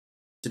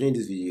Today in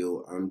this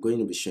video, I'm going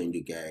to be showing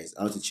you guys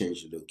how to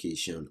change the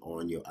location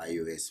on your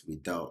iOS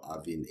without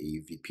having a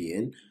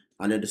VPN.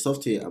 And then the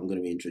software I'm going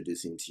to be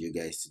introducing to you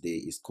guys today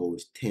is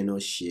called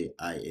Tenorshare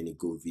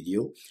iAnyGo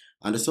video.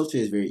 And the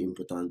software is very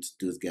important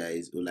to those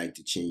guys who like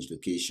to change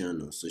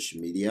location on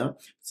social media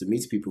to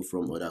meet people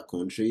from other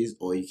countries,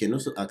 or you can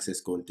also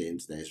access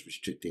content that is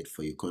restricted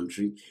for your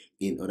country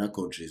in other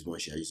countries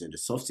once you are using the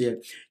software.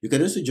 You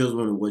can also just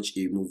want to watch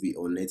a movie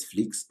on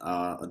Netflix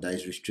that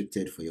is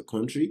restricted for your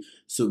country,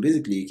 so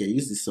basically, you can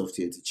use this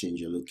software to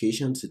change your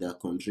location to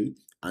that country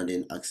and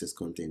then access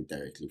content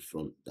directly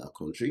from that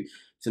country.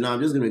 So now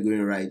I'm just going to be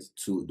going right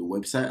to the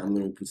website. I'm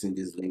going to be putting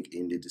this link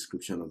in the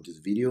description of this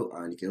video,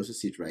 and you can also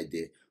see it right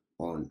there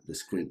on the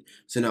screen.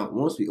 So now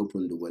once we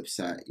open the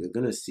website, you're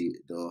going to see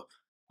the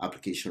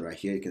application right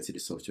here. You can see the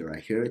software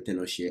right here,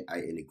 Tenorshare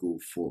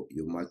iAnyGo for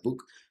your MacBook.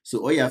 So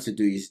all you have to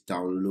do is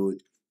download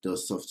the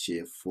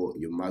software for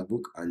your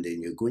MacBook, and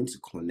then you're going to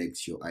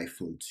connect your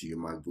iPhone to your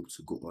MacBook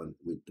to go on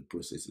with the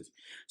processes.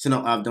 So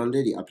now I've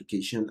downloaded the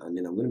application, and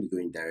then I'm going to be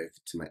going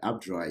direct to my app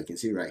drawer. You can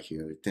see right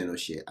here,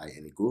 Tenorshare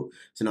iAnyGo.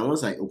 So now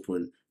once I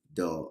open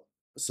the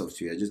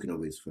software, I'm just going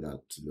to wait for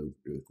that to load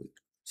real quick.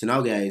 So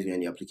now guys, we're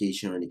in the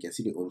application. You can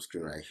see the home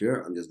screen right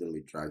here. I'm just going to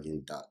be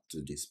dragging that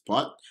to this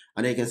part,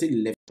 and then you can see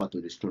the left part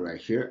of the screen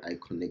right here. I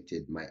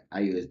connected my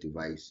iOS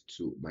device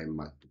to my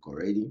MacBook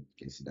already. You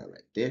can see that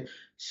right there.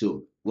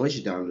 So once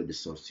you download the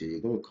software, you're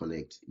going to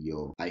connect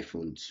your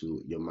iPhone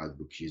to your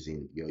MacBook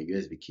using your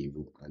USB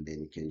cable, and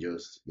then you can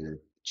just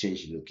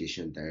change the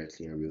location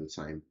directly in real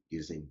time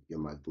using your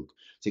MacBook.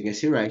 So you can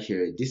see right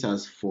here, this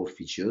has four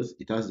features.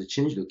 It has the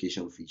change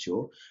location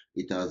feature,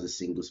 it has the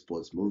single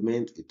spots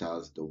movement, it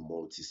has the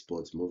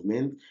multi-spots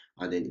movement,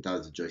 and then it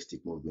has the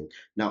joystick movement.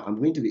 Now I'm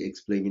going to be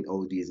explaining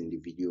all these in the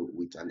video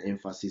with an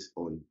emphasis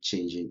on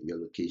changing your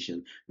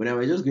location. But now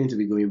we're just going to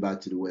be going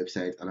back to the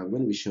website, and I'm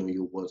going to be showing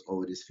you what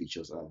all these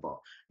features are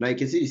about. Now you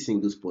can see the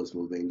single spots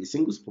movement. The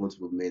single spots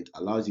movement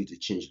allows you to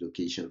change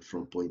location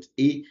from point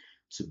A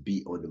to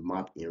be on the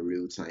map in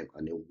real time,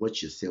 and then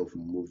watch yourself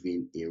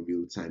moving in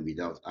real time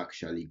without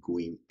actually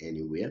going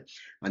anywhere.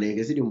 And then you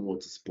can see the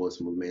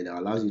multi-spots movement that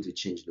allows you to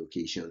change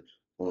location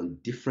on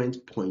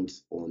different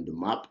points on the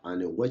map,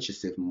 and then watch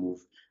yourself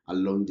move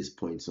along these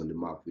points on the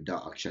map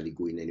without actually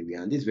going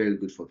anywhere. And this is very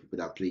good for people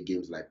that play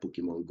games like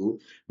Pokemon Go,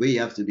 where you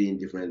have to be in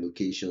different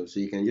locations. So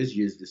you can just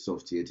use the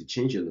software to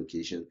change your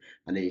location,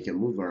 and then you can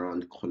move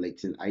around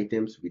collecting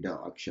items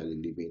without actually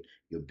leaving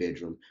your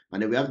bedroom.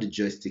 And then we have the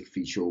joystick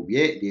feature,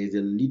 where there's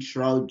a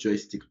literal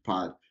joystick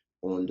pad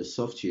on the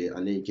software,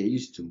 and then you can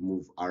use to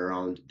move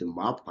around the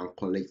map and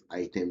collect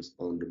items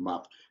on the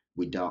map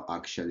without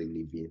actually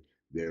leaving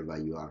wherever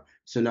you are.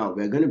 So now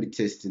we're going to be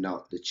testing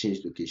out the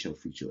change location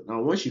feature.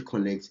 Now once you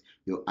connect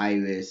your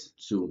iOS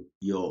to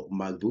your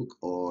MacBook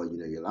or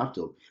your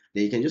laptop,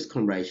 then you can just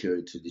come right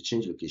here to the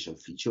change location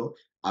feature,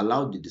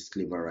 allow the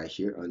disclaimer right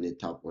here, and then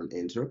tap on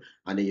enter,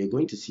 and then you're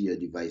going to see your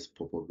device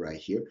pop up right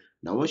here.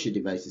 Now once your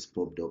device is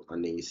popped up,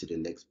 and then you see the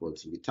next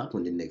button, you tap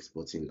on the next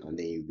button, and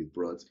then you'll be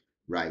brought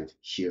right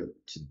here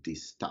to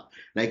this tab.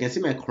 Now you can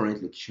see my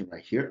current location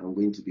right here. I'm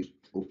going to be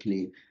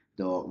opening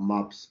the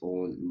maps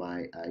on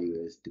my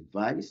iOS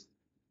device,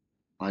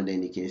 and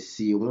then you can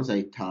see once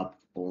I tap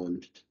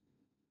on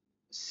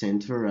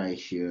center right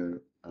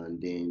here,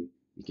 and then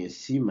you can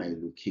see my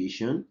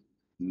location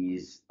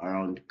is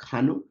around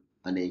Kano,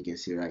 and then you can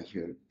see right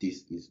here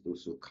this is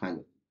also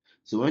Kano.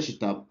 So once you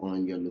tap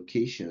on your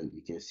location,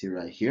 you can see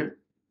right here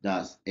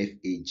that's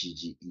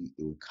FAGGE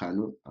in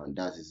Kano, and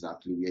that's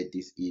exactly where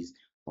this is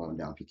on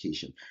the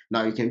application.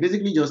 Now you can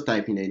basically just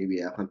type in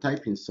anywhere. I can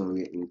type in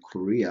somewhere in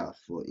Korea,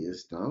 for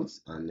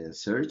instance, and then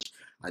search,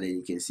 and then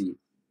you can see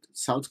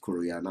South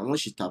Korea. Now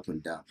once you tap on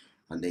that,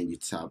 and then you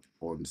tap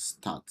on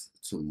start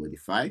to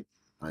modify,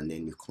 and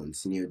then you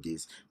continue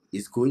this,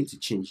 it's going to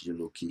change the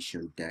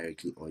location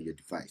directly on your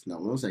device.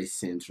 Now once I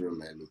center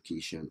my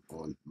location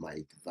on my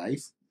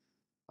device,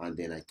 and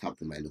then I tap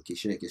on my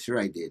location, I can see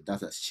right there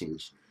that has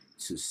changed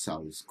to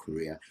South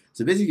Korea.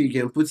 So basically you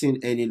can put in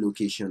any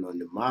location on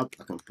the map.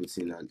 I can put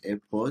in an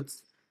airport,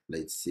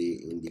 let's say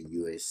in the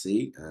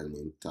USA, and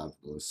then tap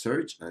on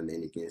search, and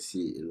then you can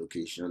see a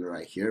location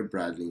right here,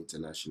 Bradley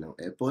International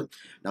Airport.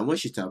 Now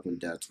once you tap on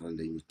that, and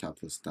then you tap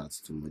on start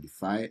to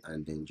modify,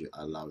 and then you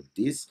allow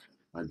this,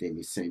 and then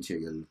you center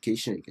your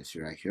location. You can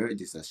see right here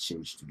this has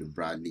changed to the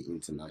Bradley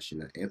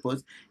International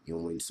Airport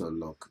in Windsor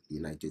Lock,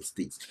 United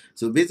States.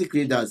 So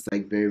basically that's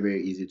like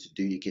very easy to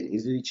do. You can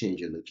easily change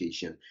your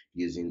location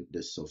using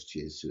the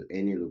software to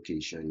any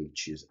location you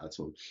choose at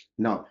all.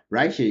 Now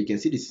right here you can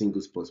see the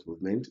single spot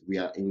movement. We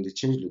are in the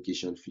change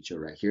location feature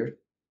right here.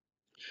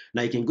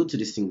 Now you can go to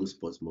the single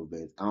spot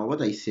movement, and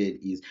what I said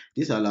is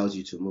this allows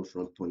you to move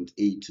from point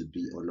A to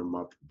B on the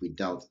map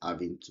without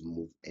having to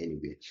move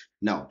anywhere.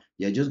 Now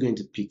you're just going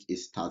to pick a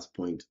start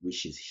point,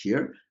 which is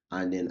here,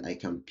 and then I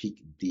can pick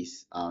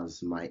this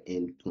as my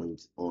end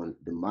point on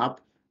the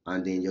map,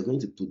 and then you're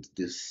going to put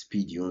the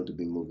speed you want to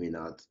be moving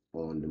at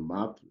on the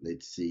map,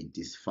 let's say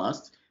this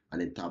fast, and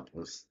then tap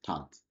on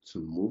start to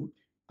move,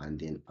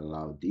 and then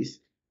allow this,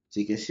 So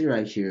you can see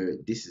right here,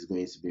 this is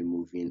going to be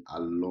moving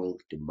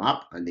along the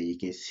map, and then you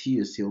can see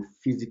yourself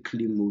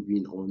physically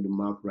moving on the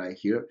map right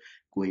here,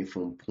 going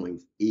from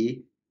point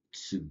A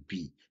to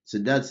B. So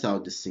that's how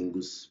the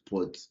single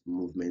spot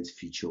movement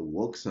feature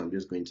works. So I'm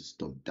just going to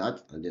stop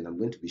that, and then I'm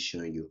going to be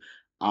showing you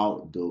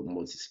how the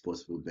multi-spot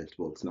movement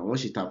works. Now,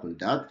 once you tap on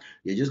that,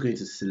 you're just going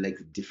to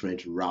select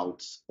different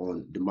routes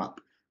on the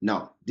map.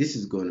 Now, this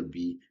is going to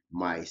be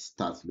my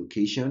start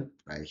location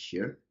right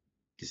here.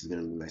 This is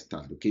going to be my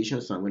start location.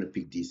 So I'm going to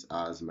pick this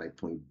as my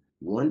point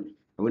 1.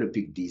 I'm going to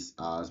pick this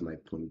as my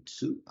point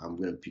 2. I'm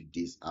going to pick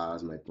this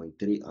as my point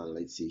 3. And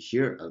let's say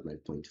here as my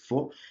point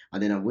 4.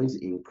 And then I'm going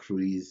to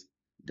increase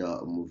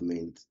the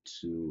movement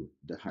to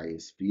the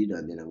highest speed.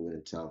 And then I'm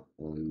going to tap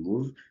on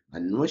move.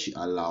 And once you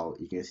allow,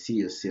 you can see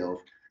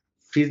yourself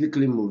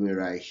physically moving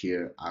right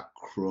here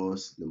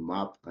across the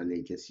map. And then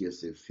you can see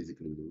yourself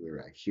physically moving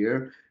right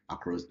here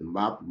across the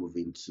map,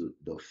 moving to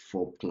the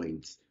 4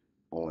 points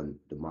on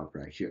the map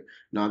right here.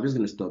 Now I'm just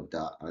going to stop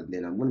that, and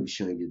then I'm going to be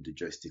showing you the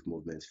joystick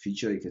movement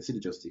feature. You can see the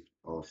joystick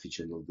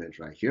feature movement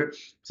right here.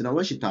 So now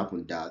once you tap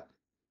on that,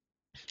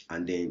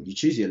 and then you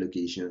choose your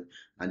location,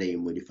 and then you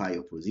modify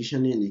your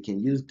positioning, you can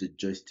use the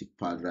joystick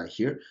pad right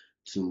here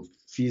to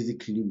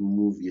physically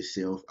move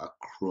yourself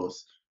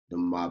across the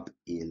map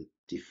in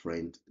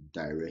different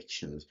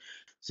directions.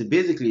 So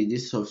basically,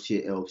 this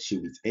software helps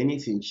you with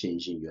anything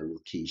changing your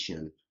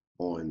location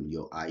on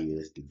your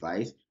iOS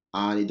device,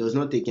 and it does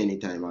not take any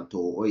time at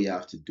all. All you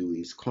have to do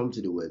is come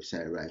to the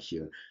website right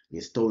here,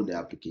 install the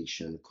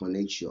application,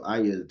 connect your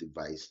iOS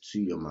device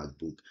to your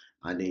MacBook,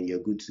 and then you're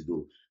good to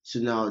go. So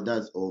now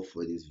that's all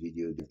for this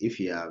video. If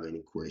you have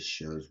any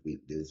questions with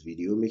this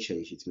video, make sure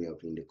you hit me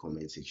up in the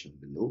comment section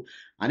below.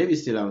 And if you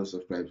still haven't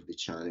subscribed to the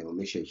channel,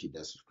 make sure you hit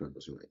that subscribe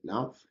button right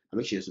now. And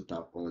make sure you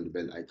tap on the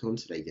bell icon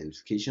so that you get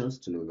notifications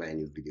to know when a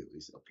new video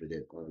is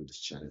uploaded on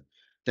this channel.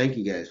 Thank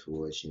you guys for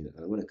watching,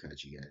 and I'm going to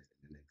catch you guys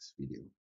in the next video.